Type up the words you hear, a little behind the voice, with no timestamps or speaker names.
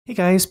Hey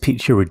guys,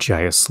 Pete here with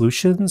GIS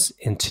Solutions,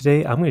 and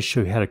today I'm going to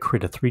show you how to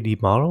create a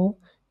 3D model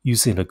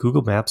using a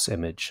Google Maps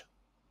image.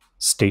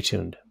 Stay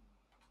tuned.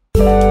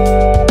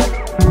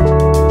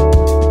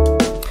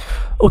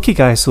 Okay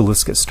guys, so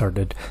let's get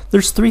started.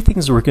 There's three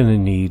things we're going to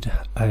need.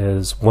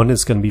 One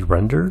is going to be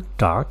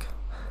RenderDoc.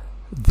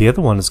 The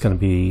other one is going to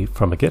be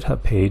from a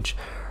GitHub page.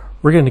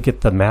 We're going to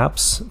get the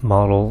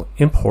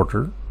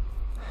MapsModelsImporter.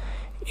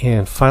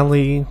 And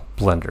finally,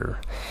 Blender.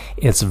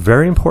 It's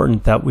very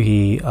important that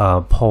we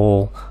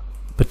pull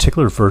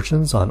particular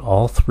versions on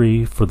all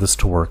three for this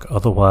to work.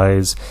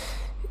 Otherwise,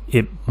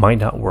 it might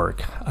not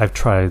work. I've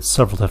tried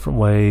several different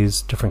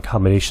ways, different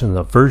combinations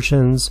of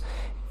versions,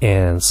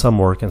 and some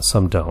work and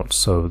some don't.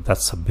 So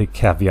that's a big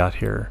caveat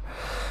here.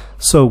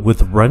 So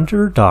with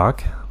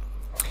RenderDoc,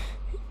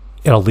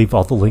 and I'll leave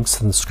all the links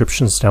in the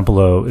descriptions down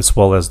below, as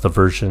well as the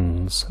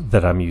versions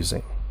that I'm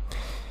using.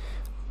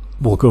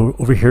 We'll go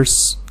over here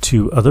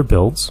to other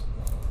builds,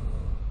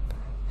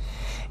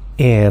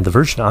 and the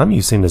version I'm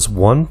using is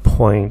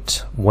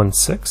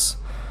 1.16.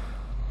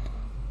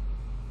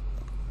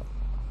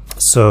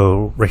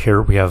 So right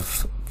here we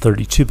have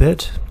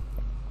 32-bit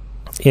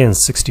and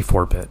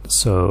 64-bit.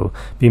 So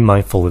be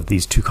mindful of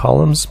these two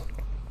columns,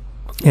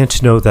 and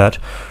to know that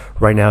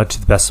right now, to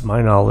the best of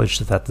my knowledge,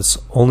 that this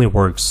only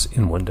works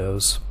in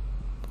Windows.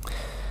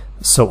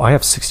 So I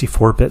have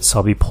 64-bit, so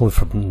I'll be pulling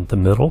from the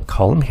middle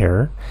column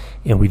here,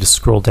 and we just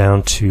scroll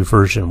down to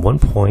version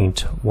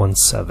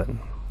 1.17.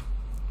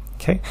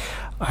 Okay,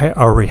 I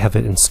already have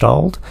it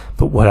installed,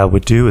 but what I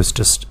would do is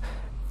just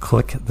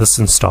click this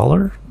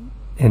installer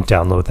and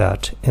download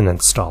that and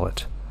install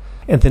it.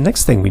 And the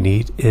next thing we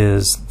need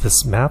is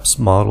this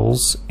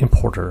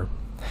MapsModelsImporter,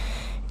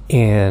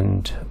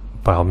 and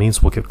by all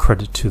means we'll give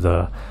credit to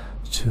the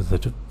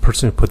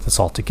person who put this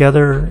all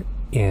together,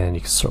 and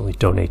you can certainly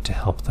donate to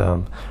help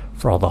them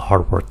for all the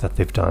hard work that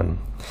they've done.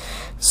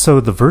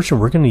 So the version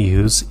we're going to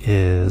use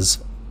is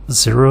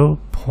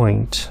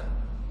 0.40.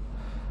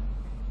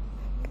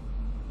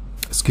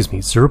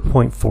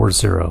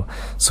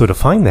 So to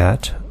find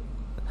that,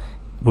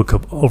 we'll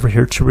go over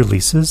here to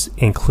releases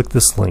and click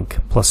this link,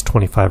 plus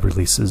 25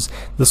 releases.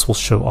 This will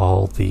show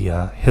all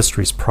the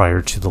histories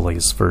prior to the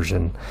latest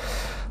version.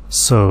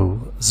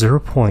 So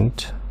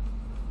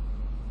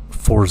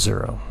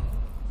 0.40.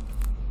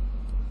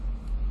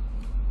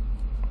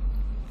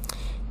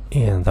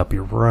 And that'll be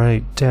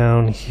right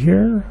down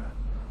here,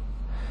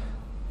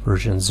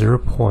 version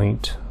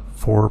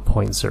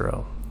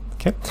 0.4.0.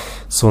 Okay,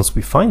 so once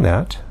we find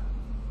that,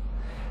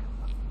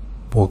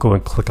 we'll go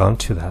and click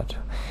onto that.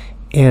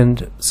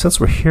 And since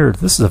we're here,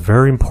 this is a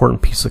very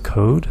important piece of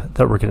code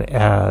that we're going to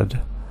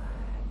add,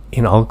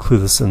 and I'll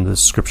include this in the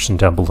description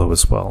down below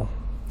as well.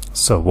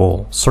 So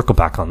we'll circle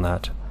back on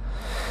that.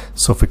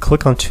 So if we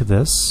click onto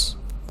this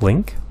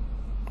link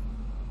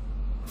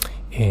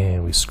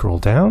and we scroll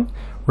down,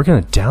 we're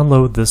going to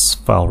download this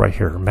file right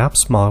here,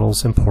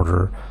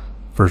 MapsModelsImporter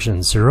version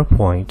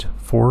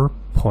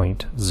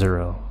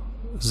 0.4.0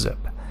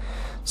 zip.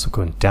 So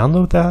go and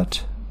download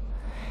that.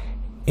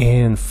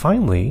 And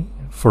finally,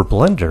 for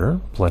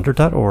Blender,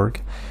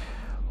 blender.org,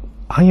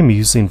 I am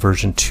using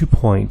version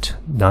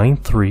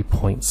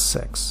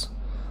 2.93.6.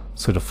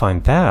 So to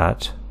find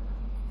that,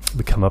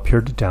 we come up here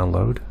to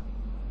download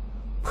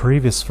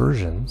previous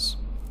versions,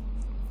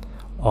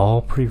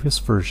 all previous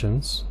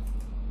versions,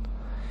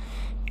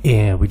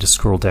 and we just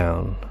scroll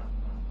down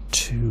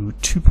to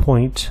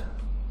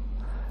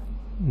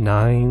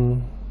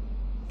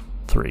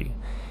 2.93.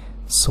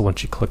 So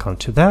once you click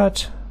onto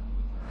that,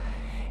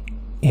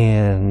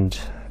 and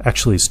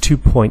actually it's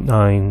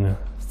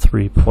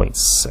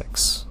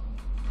 2.93.6.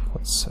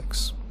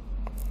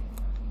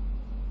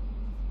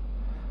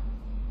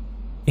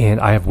 And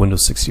I have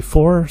Windows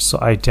 64, so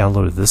I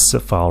downloaded this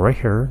zip file right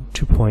here,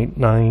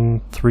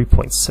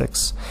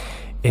 2.93.6,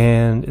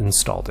 and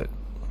installed it.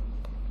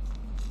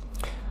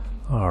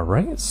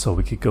 Alright, so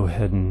we could go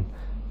ahead and...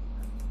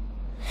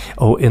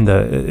 Oh, and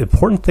the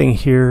important thing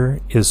here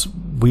is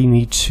we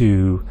need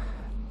to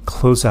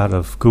close out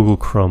of Google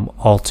Chrome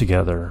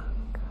altogether.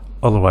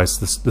 Otherwise,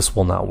 this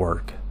will not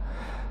work.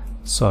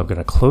 So I'm going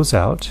to close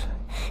out.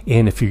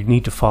 And if you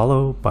need to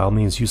follow, by all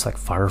means use like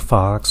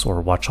Firefox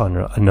or watch on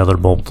another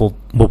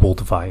mobile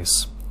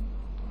device.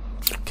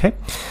 Okay,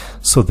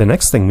 so the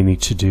next thing we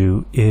need to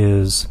do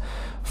is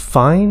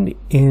find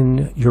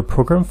in your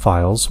program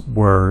files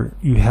where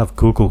you have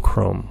Google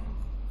Chrome.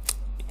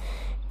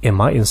 In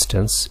my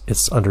instance,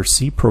 it's under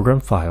C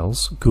Program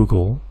Files,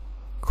 Google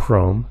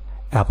Chrome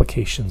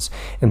Applications,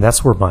 and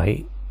that's where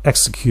my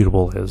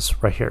executable is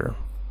right here.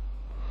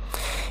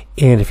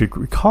 And if you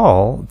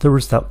recall, there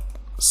was that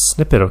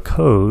snippet of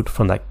code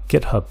from that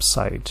GitHub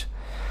site.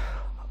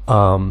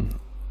 I'm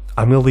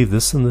going to leave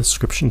this in the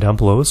description down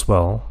below as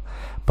well,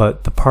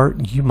 but the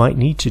part you might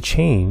need to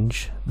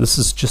change, this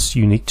is just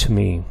unique to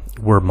me,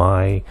 where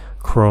my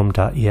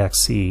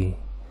chrome.exe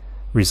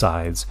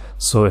resides.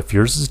 So if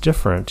yours is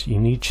different, you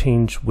need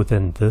change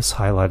within this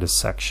highlighted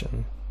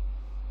section.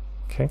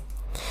 Okay,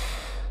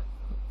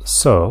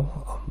 so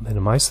I'll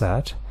minimize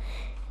that.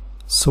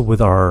 So with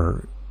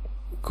our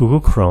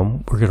Google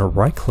Chrome, we're going to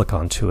right click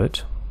onto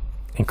it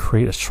and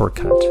create a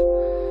shortcut.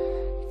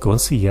 Go and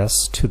say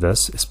yes to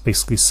this. It's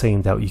basically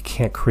saying that you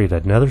can't create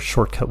another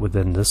shortcut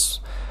within this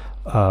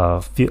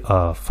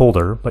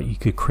folder, but you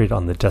could create it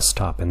on the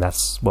desktop, and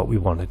that's what we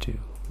want to do.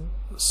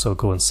 So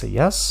go and say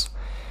yes.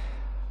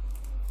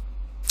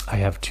 I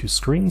have two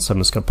screens, so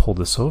I'm just going to pull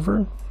this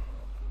over.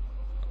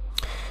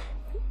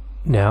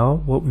 Now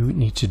what we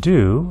need to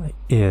do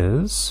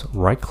is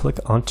right click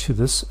onto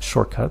this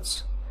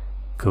shortcuts,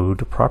 go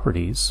to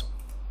properties.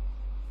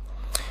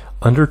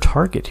 Under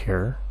target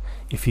here,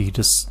 if you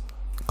just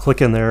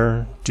click in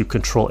there, do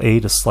Control A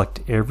to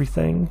select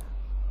everything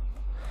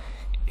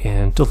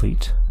and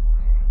delete.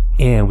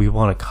 And we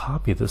want to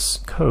copy this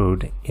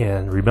code,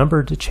 and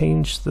remember to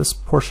change this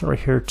portion right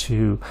here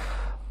to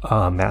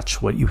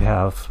match what you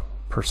have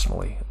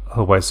personally,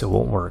 otherwise it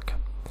won't work.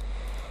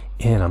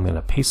 And I'm going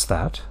to paste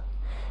that.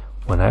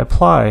 When I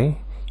apply,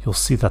 you'll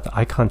see that the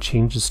icon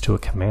changes to a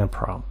command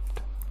prompt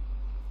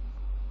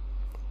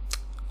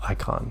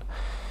icon.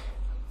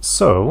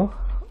 So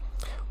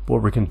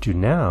what we're going to do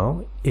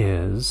now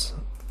is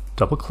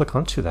double click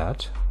onto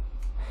that,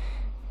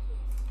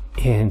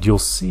 and you'll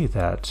see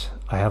that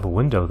I have a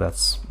window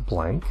that's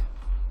blank.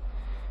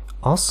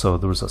 Also,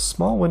 there was a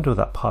small window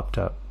that popped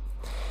up.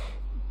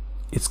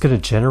 It's going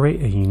to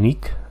generate a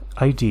unique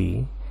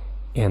ID,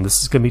 and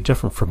this is going to be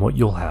different from what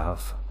you'll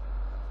have.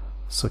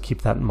 So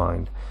keep that in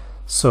mind.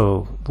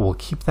 So we'll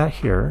keep that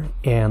here,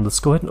 and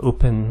let's go ahead and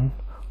open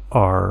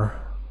our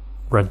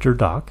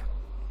RenderDoc.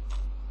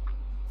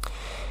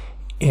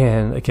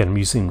 And again, I'm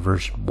using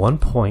version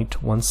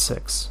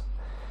 1.16.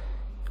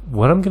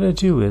 What I'm going to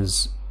do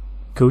is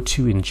go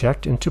to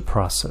inject into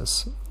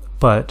process,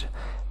 but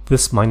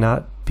this might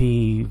not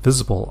be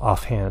visible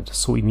offhand.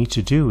 So what we need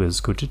to do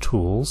is go to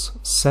tools,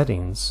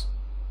 settings,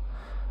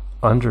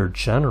 under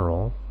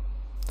general,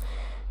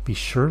 be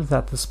sure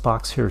that this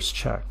box here is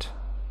checked.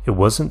 It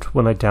wasn't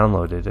when I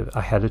downloaded it, I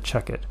had to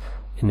check it.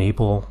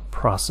 Enable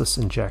process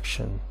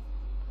injection.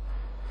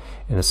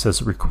 And it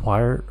says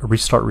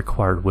restart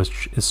required,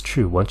 which is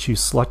true. Once you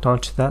select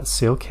onto that,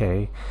 say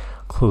OK,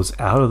 close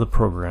out of the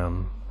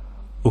program,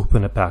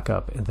 open it back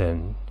up, and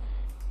then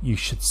you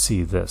should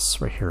see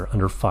this right here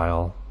under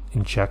File,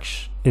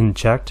 Inject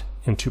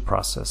into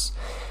Process.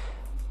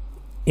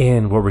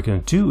 And what we're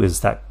going to do is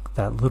that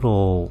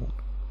little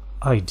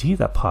ID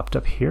that popped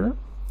up here,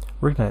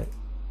 we're going to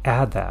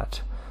add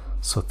that.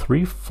 So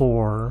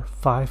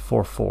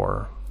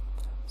 34544.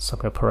 So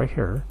I'm going to put right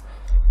here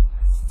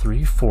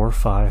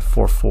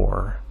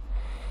 34544.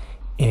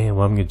 And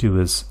what I'm going to do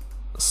is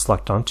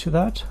select onto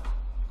that.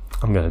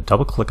 I'm going to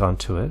double click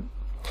onto it.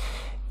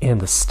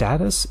 And the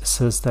status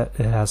says that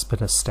it has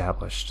been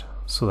established.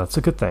 So that's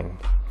a good thing.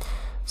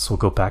 So we'll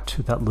go back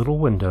to that little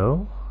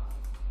window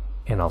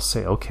and I'll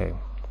say OK.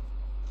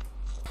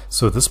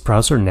 So this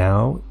browser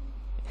now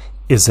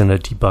is in a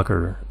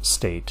debugger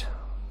state.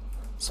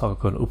 So I'll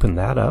go and open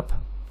that up,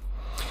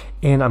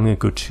 and I'm going to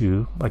go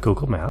to my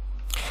Google Map.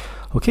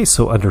 Okay,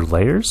 so under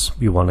layers,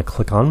 we want to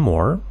click on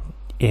more,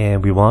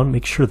 and we want to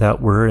make sure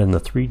that we're in the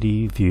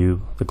 3D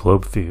view, the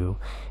globe view,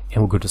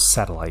 and we'll go to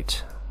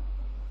satellite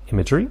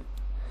imagery,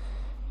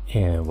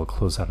 and we'll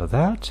close out of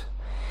that.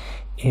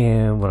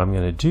 And what I'm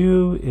going to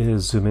do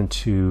is zoom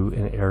into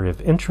an area of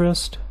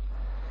interest.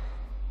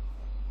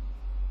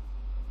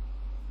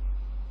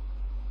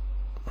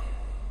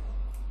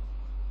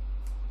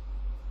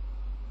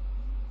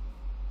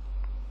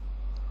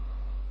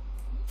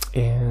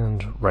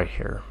 And right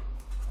here.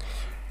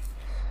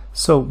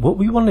 So what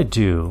we want to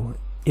do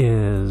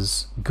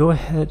is go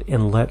ahead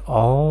and let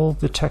all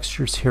the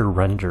textures here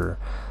render.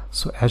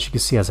 So as you can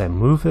see, as I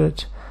move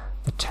it,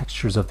 the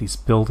textures of these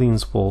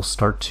buildings will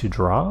start to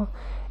draw.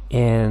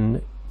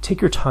 And take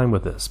your time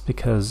with this,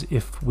 because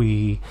if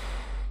we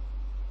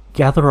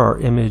gather our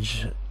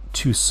image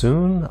too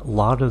soon, a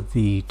lot of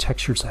the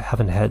textures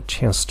haven't had a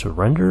chance to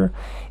render,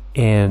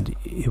 and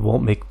it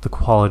won't make the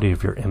quality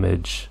of your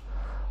image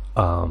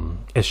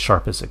as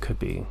sharp as it could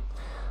be.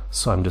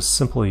 So I'm just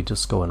simply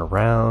going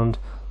around,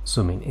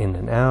 zooming in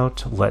and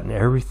out, letting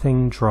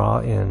everything draw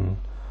in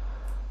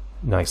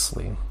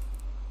nicely.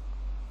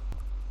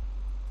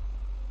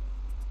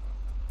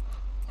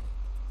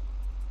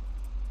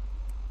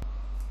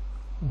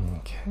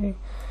 Okay,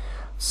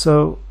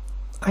 so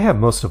I have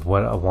most of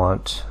what I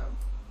want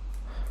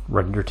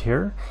rendered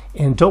here,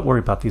 and don't worry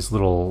about these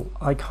little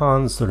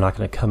icons, they're not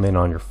going to come in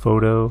on your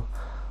photo.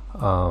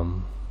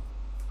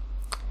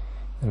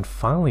 And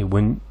finally,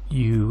 when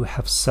you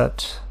have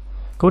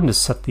go ahead and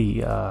set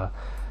the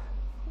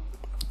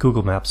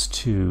Google Maps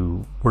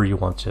to where you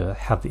want to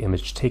have the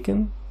image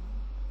taken,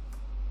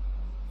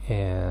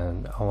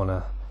 and I want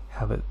to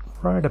have it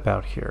right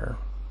about here.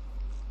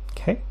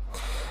 Okay,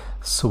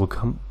 so we'll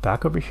come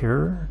back over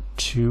here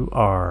to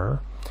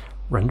our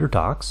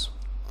RenderDocs,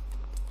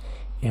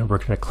 and we're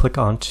going to click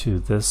onto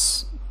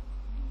this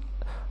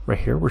right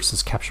here where it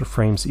says capture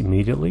frames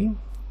immediately.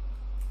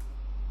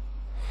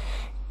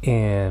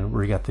 And what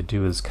we got to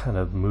do is kind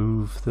of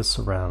move this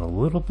around a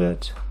little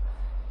bit,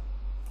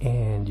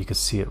 and you can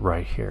see it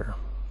right here.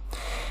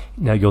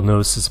 Now you'll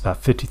notice it's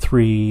about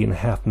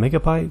 53.5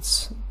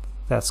 megabytes.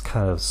 That's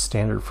kind of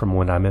standard from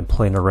when I've been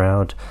playing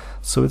around.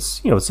 So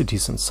it's, it's a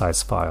decent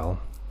size file.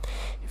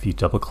 If you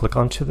double click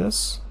onto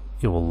this,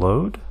 it will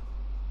load.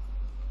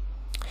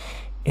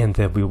 And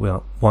then we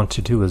will want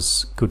to do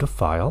is go to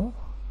File,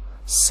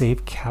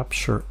 Save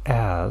Capture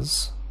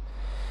As,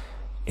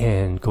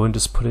 and go and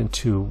just put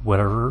into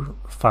whatever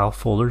file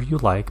folder you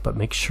like, but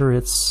make sure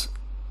it's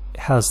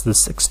has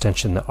this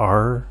extension, the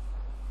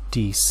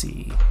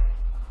RDC.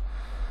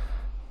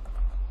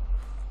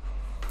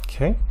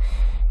 Okay,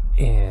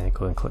 and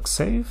go and click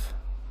Save,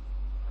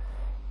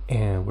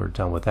 and we're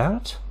done with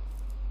that.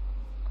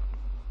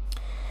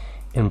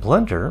 In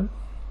Blender,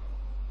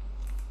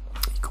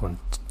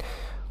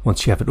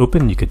 once you have it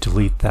open, you could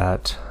delete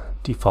that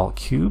default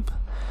cube.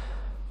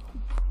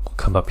 We'll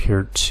come up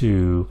here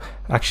to,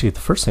 actually the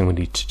first thing we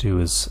need to do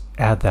is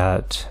add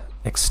that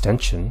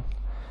extension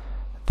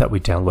that we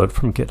download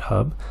from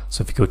GitHub.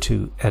 So if you go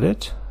to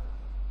Edit,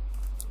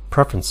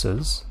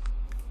 Preferences,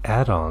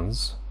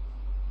 Add-ons.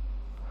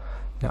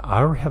 Now I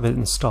already have it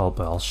installed,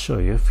 but I'll show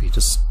you. If you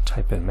just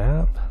type in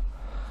map,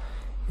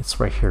 it's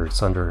right here.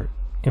 It's under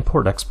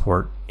Import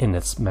Export, and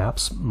it's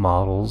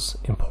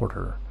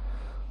MapsModelsImporter.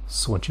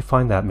 So once you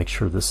find that, make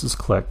sure this is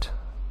clicked,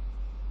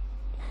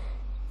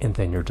 and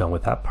then you're done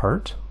with that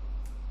part.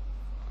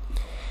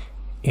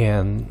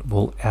 And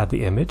we'll add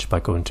the image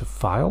by going to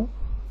File,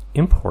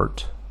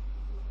 Import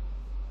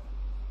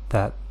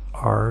that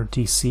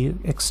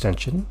RDC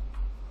extension,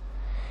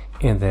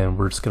 and then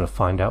we're just going to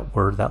find out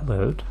where that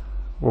load,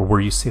 or where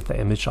you save the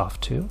image off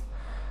to.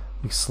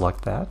 We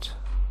select that,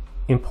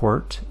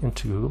 import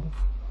to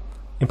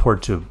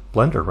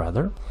Blender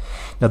rather.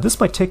 Now this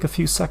might take a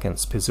few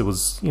seconds because it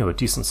was a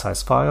decent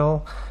sized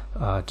file.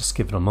 Just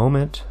give it a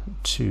moment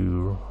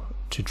to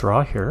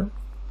draw here.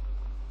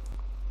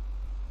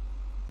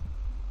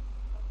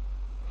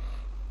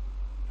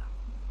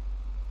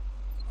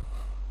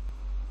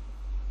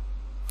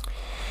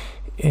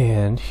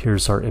 And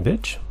here's our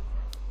image.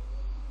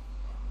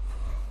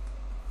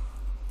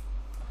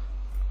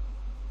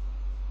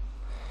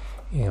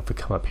 And if we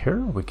come up here,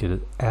 we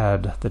could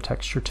add the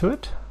texture to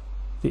it,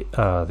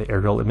 the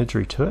aerial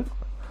imagery to it.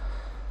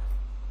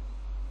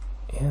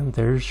 And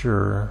there's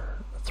your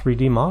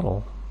 3D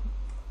model.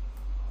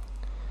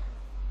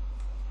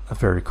 A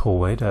very cool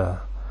way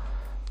to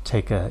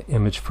take an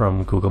image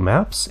from Google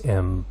Maps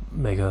and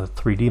make a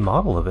 3D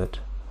model of it.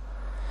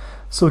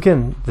 So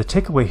again, the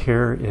takeaway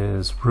here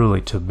is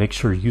really to make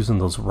sure you're using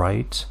those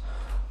right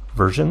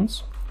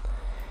versions.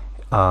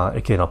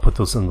 Again, I'll put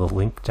those in the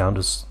link down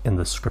in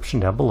the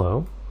description down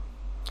below.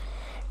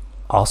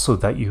 Also,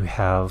 that you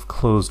have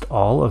closed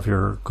all of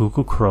your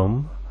Google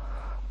Chrome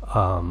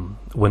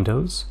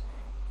windows,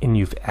 and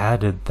you've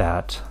added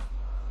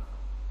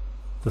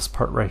this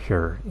part right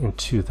here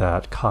into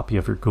that copy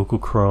of your Google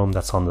Chrome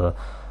that's on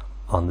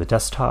the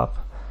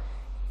desktop,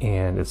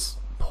 and it's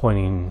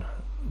pointing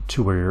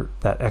to where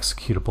that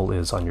executable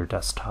is on your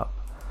desktop.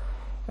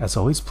 As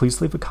always,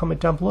 please leave a comment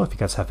down below if you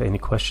guys have any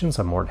questions.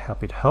 I'm more than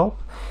happy to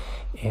help.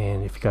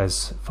 And if you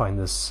guys find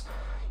this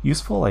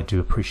useful, I do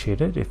appreciate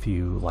it. If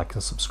you like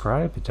and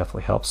subscribe, it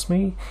definitely helps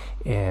me.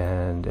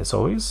 And as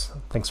always,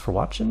 thanks for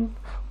watching.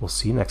 We'll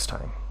see you next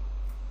time.